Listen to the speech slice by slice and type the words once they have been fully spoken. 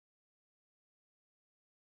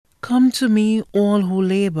Come to me, all who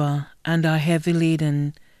labor and are heavy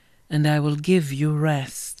laden, and I will give you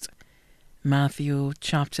rest. Matthew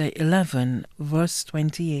chapter 11, verse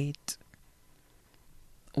 28.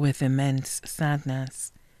 With immense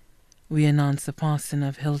sadness, we announce the passing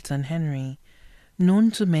of Hilton Henry,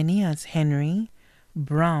 known to many as Henry,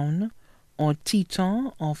 Brown, or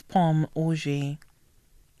Titon of Palm Auger.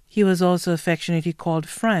 He was also affectionately called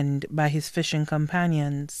Friend by his fishing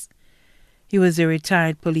companions. He was a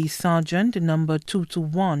retired police sergeant, number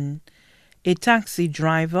 221, a taxi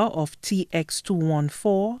driver of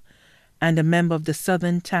TX214, and a member of the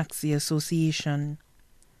Southern Taxi Association.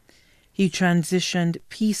 He transitioned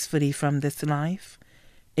peacefully from this life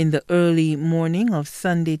in the early morning of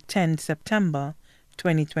Sunday, 10 September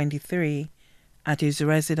 2023, at his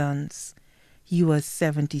residence. He was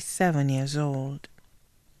 77 years old.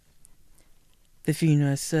 The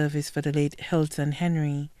funeral service for the late Hilton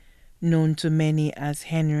Henry, known to many as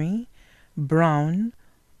Henry, Brown,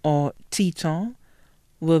 or Titon,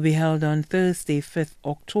 will be held on Thursday, 5th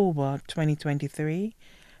October 2023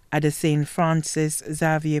 at the St. Francis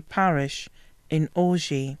Xavier Parish in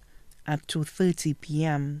Auger at 2:30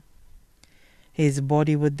 p.m. His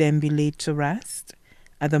body would then be laid to rest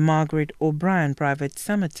at the Margaret O'Brien Private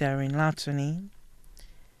Cemetery in Latony.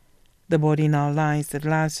 The body now lies at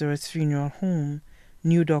Lazarus Funeral Home,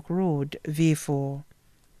 New Dock Road, V4.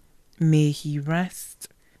 May he rest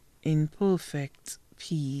in perfect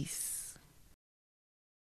peace.